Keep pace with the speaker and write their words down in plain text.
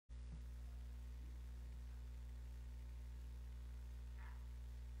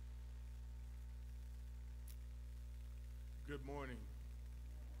Good morning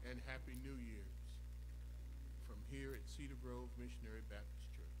and Happy New Year's from here at Cedar Grove Missionary Baptist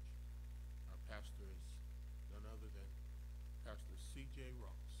Church. Our pastor is none other than Pastor C.J.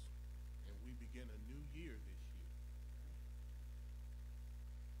 Ross, and we begin a new year this year.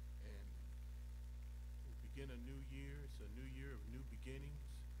 And we begin a new year. It's a new year of new beginnings,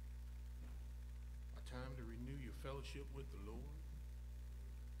 a time to renew your fellowship with the Lord.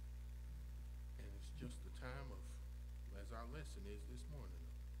 And it's just the time of, as our lesson is this morning,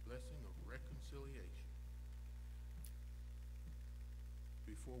 a blessing of reconciliation.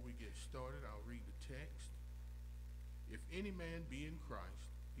 Before we get started, I'll read the text. If any man be in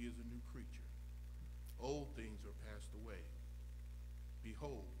Christ, he is a new creature. Old things are passed away.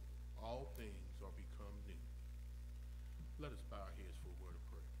 Behold, all things are become new. Let us bow our heads for a word of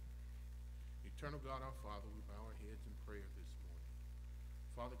prayer. Eternal God, our Father, we bow our heads in prayer this morning.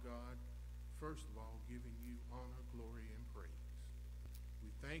 Father God, first of all, giving you honor, glory, and praise. We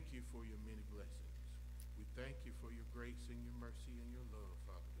thank you for your many blessings. We thank you for your grace and your mercy and your love,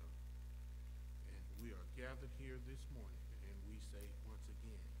 Father God. And we are gathered here this morning, and we say once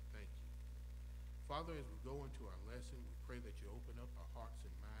again, thank you. Father, as we go into our lesson, we pray that you open up our hearts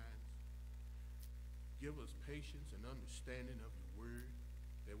and minds. Give us patience and understanding of your word,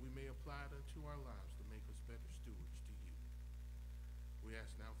 that we may apply it unto our lives to make us better stewards to you. We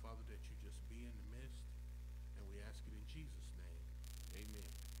ask now, Father, that you just be in the midst, and we ask it in Jesus' name.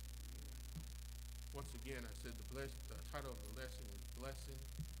 Amen. Once again, I said the title of the lesson is Blessing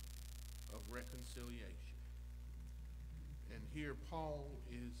of Reconciliation. And here Paul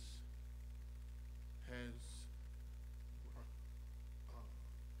has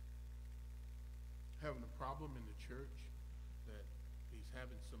having a problem in the church that he's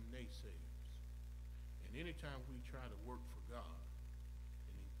having some naysayers. And anytime we try to work for God,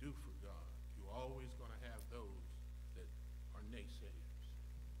 do for God, you're always going to have those that are naysayers.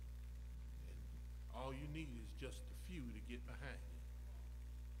 And all you need is just a few to get behind you,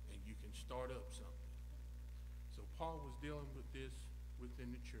 and you can start up something. So Paul was dealing with this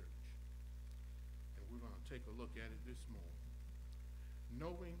within the church, and we're going to take a look at it this morning.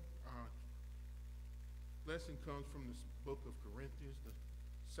 Knowing our lesson comes from the book of Corinthians, the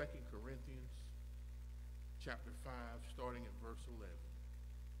 2 Corinthians chapter 5, starting at verse 11.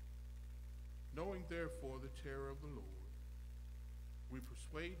 Knowing therefore the terror of the Lord, we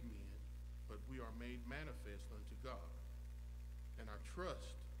persuade men, but we are made manifest unto God, and our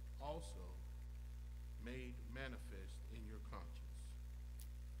trust also made manifest in your conscience.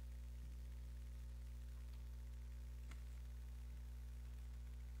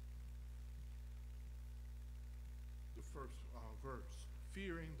 The first verse,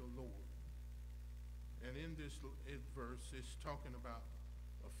 fearing the Lord. And in this verse, it's talking about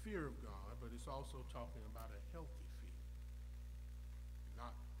a fear of God, but it's also talking about a healthy fear.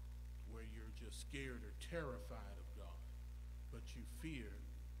 Not where you're just scared or terrified of God, but you fear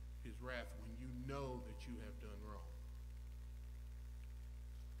his wrath when you know that you have done wrong.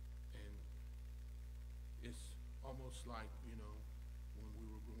 And it's almost like,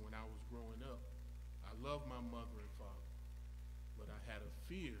 when I was growing up, I loved my mother and father, but I had a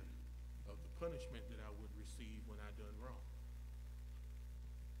fear of the punishment that I would receive when I done wrong.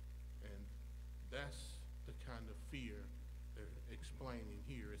 And that's the kind of fear they're explaining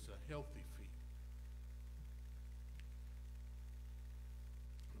here. It's a healthy fear.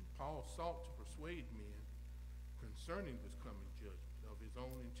 And Paul sought to persuade men concerning this coming judgment of his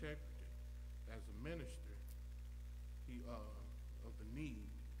own integrity as a minister of the need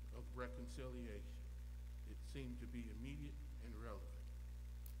of reconciliation. It seemed to be immediate and relevant.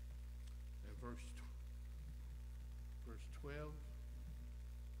 And verse 12.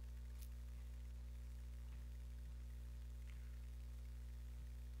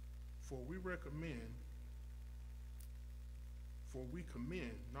 For we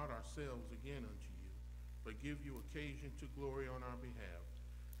commend not ourselves again unto you, but give you occasion to glory on our behalf,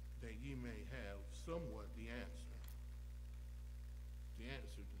 that ye may have somewhat the answer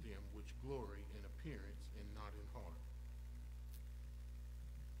to them which glory in appearance and not in heart.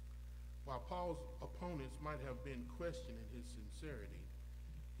 While Paul's opponents might have been questioning his sincerity,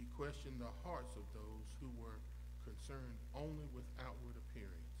 he questioned the hearts of those who were concerned only with outward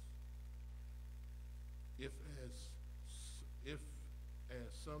appearance. If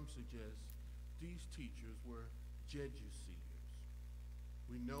as some suggest, these teachers were Jeduseers,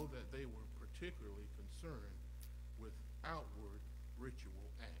 we know that they were particularly concerned with outward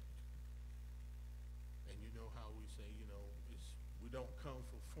ritual act. And you know how we say, we don't come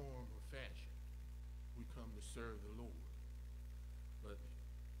for form or fashion. We come to serve the Lord. But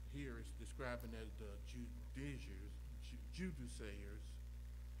here it's describing as the Judaizers,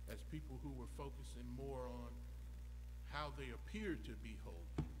 as people who were focusing more on how they appeared to be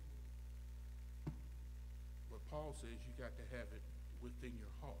holy. But Paul says you got to have it within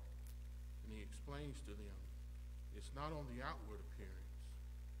your heart. And he explains to them, it's not on the outward appearance,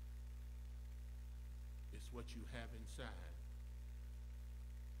 it's what you have inside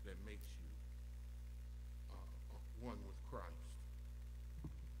that makes you one with Christ.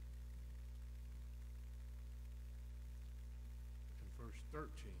 In verse 13,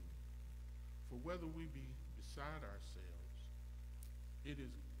 for whether we be beside ourselves, it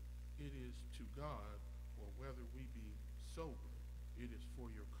is to God, or whether we be sober, it is for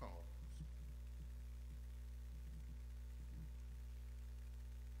your cause.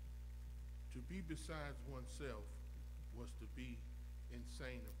 To be besides oneself was to be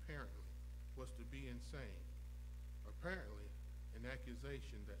insane, apparently, was to be insane. Apparently, an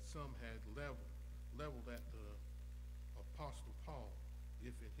accusation that some had leveled at the Apostle Paul,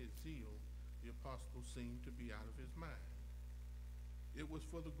 if in his zeal the apostle seemed to be out of his mind. It was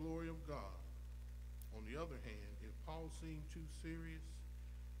for the glory of God. On the other hand, if Paul seemed too serious,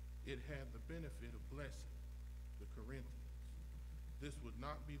 it had the benefit of blessing the Corinthians. This would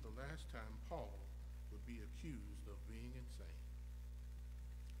not be the last time Paul would be accused of being insane.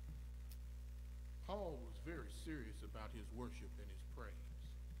 Paul was very serious about his worship and his praise.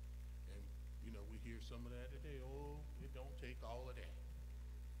 And, we hear some of that today. Oh, it don't take all of that.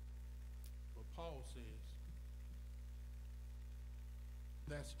 But Paul says,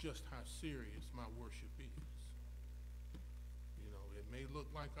 that's just how serious my worship is. It may look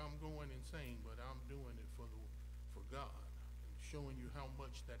like I'm going insane, but I'm doing it for God, and showing you how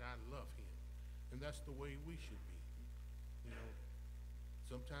much that I love him. And that's the way we should be.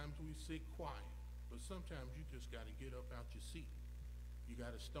 Sometimes we sit quiet, but sometimes you just got to get up out your seat. You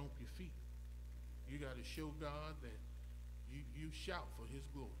got to stomp your feet. You got to show God that you shout for his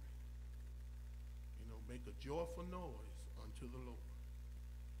glory. Make a joyful noise unto the Lord.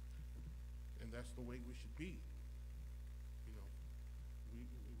 And that's the way we should be.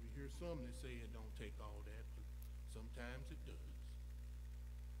 We hear some that say it don't take all that, but sometimes it does.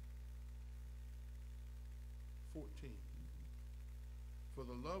 14. For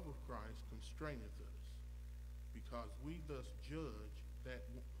the love of Christ constraineth us, because we thus judge that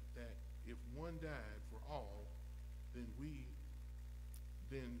if one died for all, then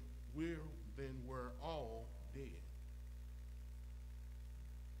we're all dead.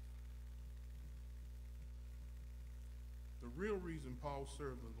 The real reason Paul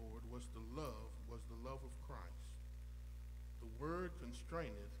served the Lord was the love of Christ. The word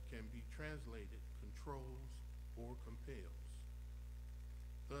constraineth can be translated controls or compels,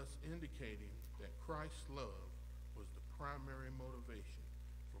 thus indicating that Christ's love was the primary motivation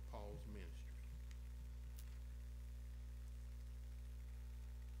for Paul's ministry.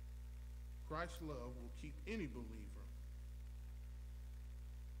 Christ's love will keep any believer.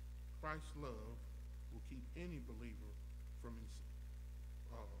 Christ's love will keep any believer from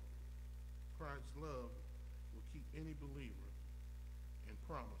Christ's love will keep any believer in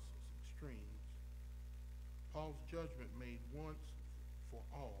promises, extremes. Paul's judgment made once for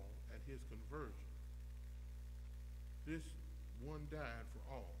all at his conversion. This one died for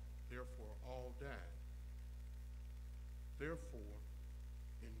all, therefore all died. Therefore,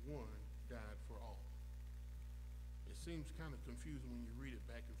 in one died for all. It seems kind of confusing when you read it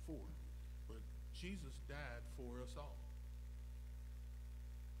back and forth, but Jesus died for us all.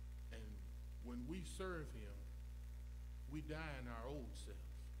 And when we serve him, we die in our old self,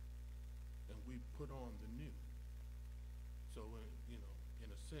 and we put on the new. So, in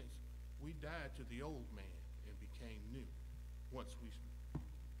a sense, we died to the old man and became new once we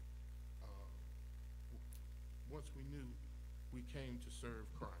knew we came to serve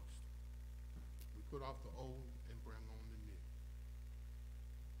Christ. We put off the old and bring on the new.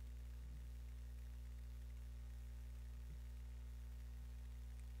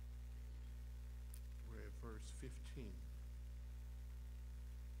 We're at verse 15.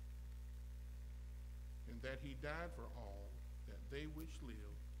 And that he died for all, that they which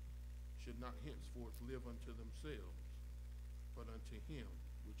live should not henceforth live unto themselves, but unto him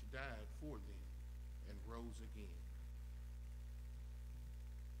which died for them and rose again.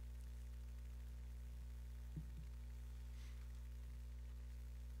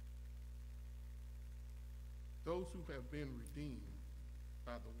 Those who have been redeemed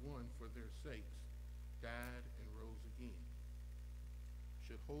by the one for their sakes died and rose again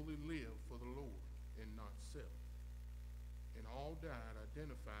should wholly live for the Lord and not self. And all died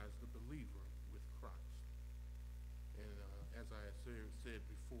identifies the believer with Christ. And as I said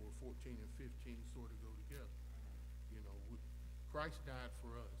before, 14 and 15 sort of go together. Christ died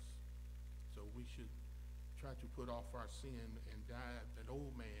for us, so we should try to put off our sin and die. That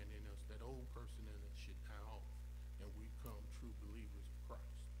old man in us, that old person in us should die off, and we become true believers of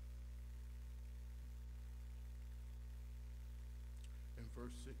Christ. In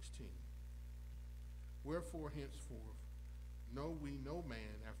verse 16, wherefore henceforth know we no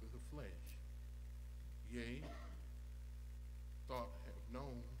man after the flesh. Yea,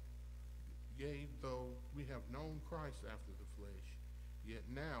 though we have known Christ after the flesh, yet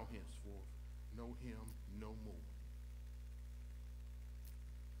now henceforth know him no more.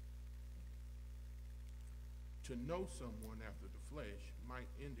 To know someone after the flesh might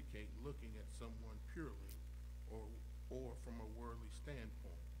indicate looking at someone purely or from a worldly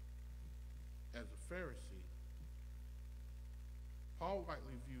standpoint. As a Pharisee, Paul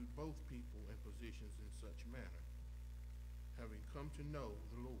rightly viewed both people and positions in such manner, having come to know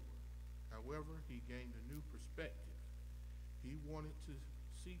the Lord. However, he gained a new perspective. He wanted to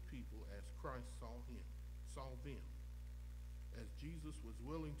see people as Christ saw them. As Jesus was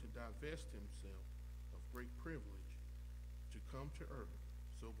willing to divest himself of great privilege to come to earth,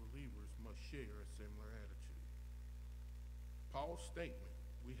 so believers must share a similar attitude. Paul's statement,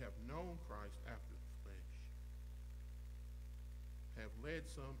 we have known Christ after the flesh, have led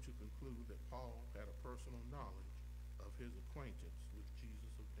some to conclude that Paul had a personal knowledge of his acquaintance with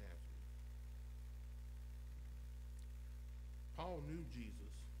Jesus of Nazareth. Paul knew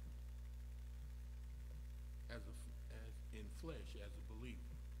Jesus as in flesh as a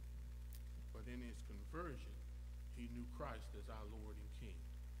believer, but in his conversion, he knew Christ as our Lord and King.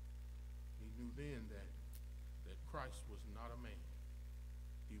 He knew then that Christ was not a man.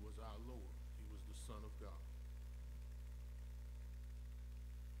 He was our Lord. He was the Son of God.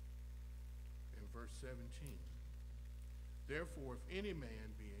 In verse 17, therefore, if any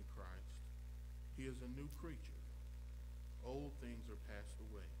man be in Christ, he is a new creature. Old things are passed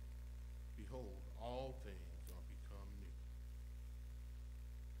away. Behold, all things are become new.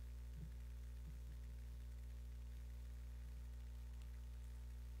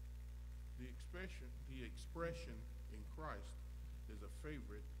 The expression in Christ is a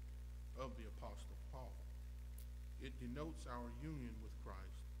favorite of the Apostle Paul. It denotes our union with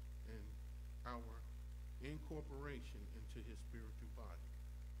Christ and our incorporation into his spiritual body.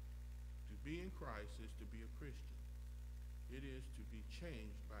 To be in Christ is to be a Christian. It is to be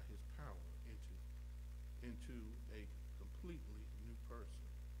changed by his power into a completely new person.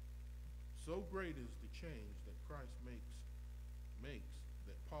 So great is the change that Christ makes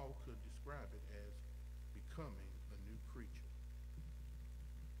that Paul could describe it as becoming a new creature.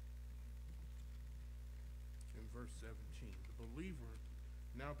 In verse 17, the believer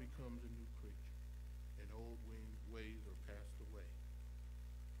now becomes a new creature, and old ways are passed away.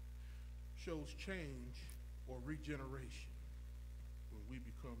 Shows change or regeneration when we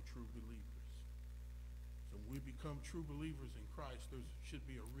become true believers. So when we become true believers in Christ, there should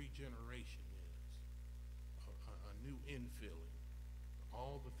be a regeneration in us, a new infilling.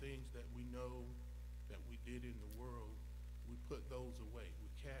 All the things that we know that we did in the world, we put those away.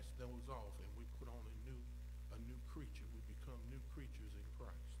 We cast those off and we put on a new creature. We become new creatures in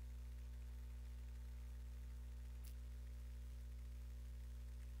Christ.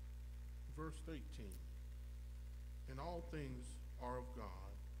 Verse 18, and all things are of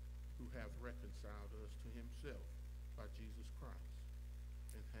God, who hath reconciled us to himself by Jesus Christ,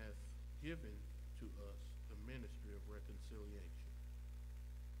 and hath given to us the ministry of reconciliation.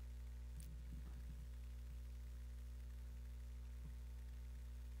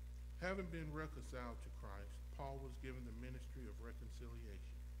 Having been reconciled to Christ, Paul was given the ministry of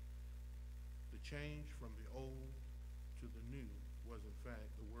reconciliation. The change from the old to the new was in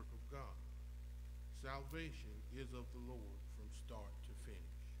fact the work of God. Salvation is of the Lord from start to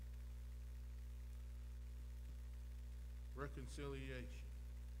finish. Reconciliation.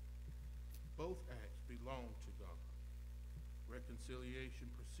 Both acts belong to God.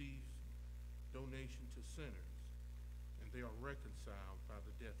 Reconciliation precedes donation to sinners, and they are reconciled by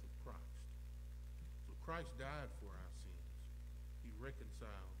the death of Christ. So Christ died for our sins. He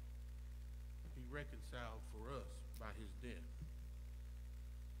reconciled for us by his death.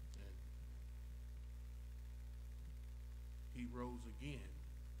 And he rose again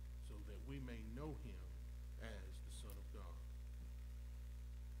so that we may know him as the Son of God.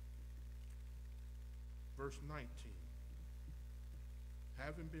 Verse 19.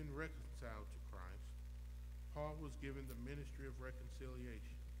 Having been reconciled to Christ, Paul was given the ministry of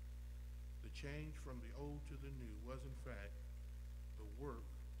reconciliation. The change from the old to the new was in fact the work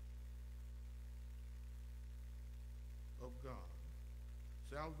of God.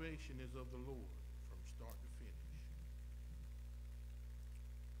 Salvation is of the Lord from start to finish.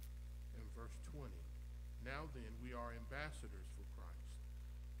 verse 20. Now then, we are ambassadors for Christ.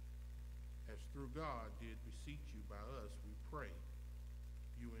 As through God did beseech you by us, we pray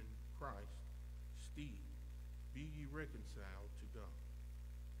you in Christ, Steve, be ye reconciled to God.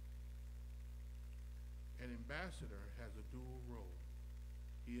 An ambassador has a dual role.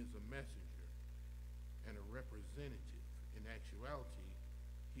 He is a messenger and a representative. In actuality,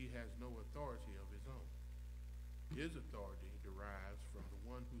 he has no authority of his own. His authority derives from the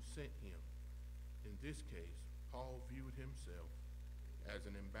one who sent him. In this case, Paul viewed himself as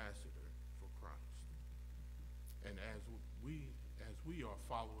an ambassador for Christ. And as we are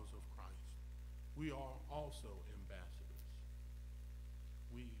followers of Christ, we are also ambassadors.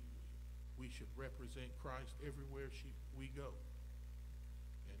 We should represent Christ everywhere we go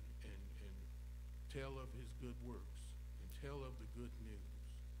and tell of his good works and tell of the good news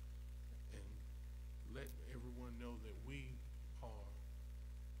and let everyone know that we are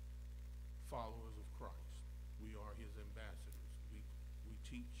followers of Christ. We are his ambassadors. We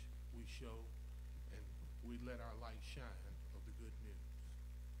teach, we show, and we let our light shine of the good news.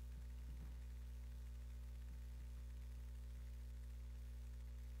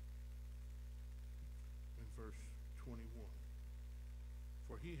 In verse 21,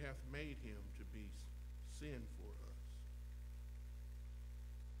 for he hath made him to be sin for us,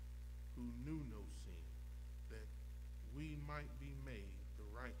 who knew no sin, that we might be made the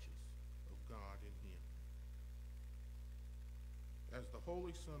righteous of God in him. As the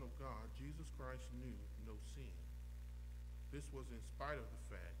Holy Son of God, Jesus Christ knew no sin. This was in spite of the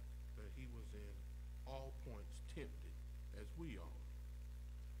fact that he was in all points tempted as we are,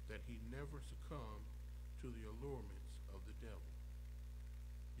 that he never succumbed to the allurements of the devil,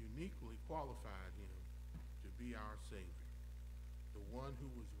 uniquely qualified him to be our Savior, the one who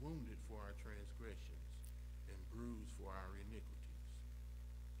was wounded for our transgressions and bruised for our iniquities.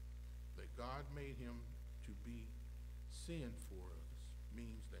 That God made him to be sin for us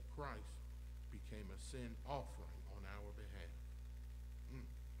means that Christ became a sin offering on our behalf.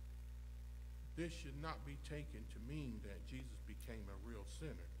 This should not be taken to mean that Jesus became a real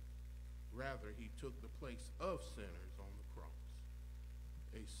sinner. Rather, he took the place of sinners on the cross.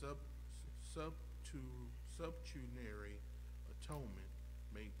 A substitutionary atonement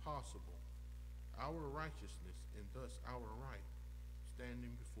made possible our righteousness and thus our right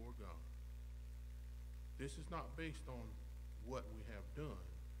standing before God. This is not based on what we have done,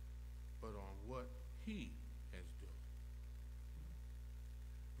 but on what he has done.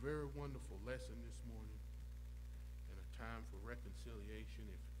 Very wonderful lesson this morning, and a time for reconciliation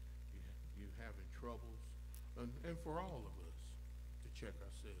if you're having troubles, and for all of us to check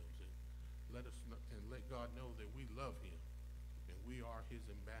ourselves and let God know that we love him and we are his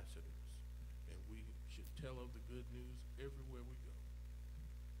ambassadors, and we should tell of the good news everywhere we go.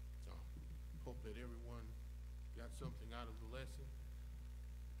 So hope that everyone got something out of the lesson,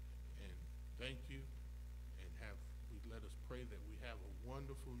 and thank you, and let us pray that we have a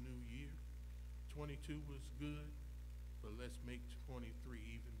wonderful new year. 22 was good, but let's make 23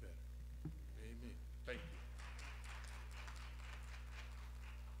 even better. Amen. Thank you.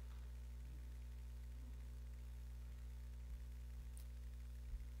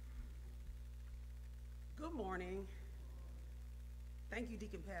 Good morning. Thank you,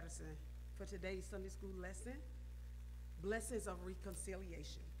 Deacon Patterson, for today's Sunday school lesson, Blessings of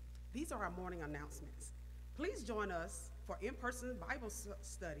Reconciliation. These are our morning announcements. Please join us for in-person Bible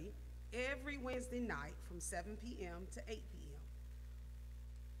study every Wednesday night from 7 p.m. to 8 p.m.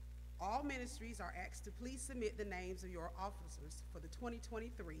 All ministries are asked to please submit the names of your officers for the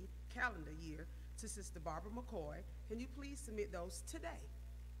 2023 calendar year to Sister Barbara McCoy. Can you please submit those today?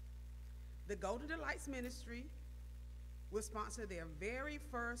 The Golden Delights Ministry will sponsor their very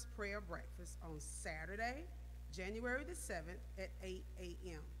first prayer breakfast on Saturday, January the 7th at 8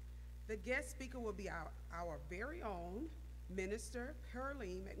 a.m. The guest speaker will be our very own Minister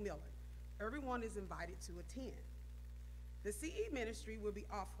Pearline McMillan. Everyone is invited to attend. The CE Ministry will be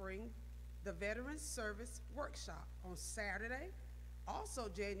offering the Veterans Service Workshop on Saturday, also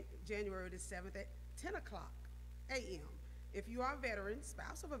January the 7th at 10 o'clock a.m. If you are a veteran,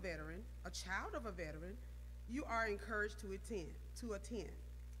 spouse of a veteran, a child of a veteran, you are encouraged to attend.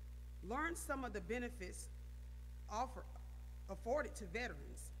 Learn some of the benefits afforded to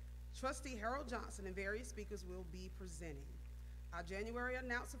veterans. Trustee Harold Johnson and various speakers will be presenting. Our January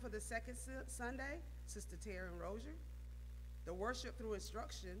announcer for the second Sunday, Sister Taryn Rozier. The Worship Through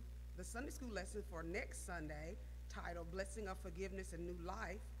Instruction, the Sunday school lesson for next Sunday, titled Blessing of Forgiveness and New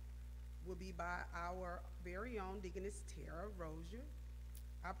Life, will be by our very own Deaconess Tara Rozier.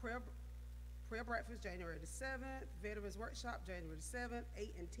 Our prayer breakfast, January the 7th, Veterans Workshop, January the 7th,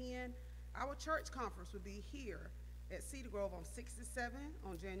 8 and 10. Our church conference will be here at Cedar Grove on 67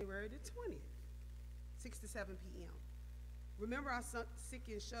 on January the 20th, 6 to 7 p.m. Remember our sick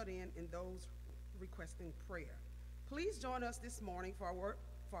and shut-in and those requesting prayer. Please join us this morning for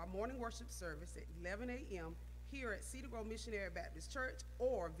our morning worship service at 11 a.m. here at Cedar Grove Missionary Baptist Church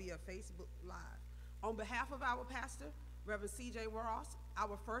or via Facebook Live. On behalf of our pastor, Reverend C.J. Ross,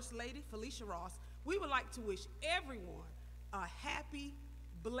 our First Lady, Felicia Ross, we would like to wish everyone a happy,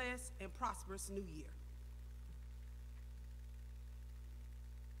 blessed, and prosperous new year.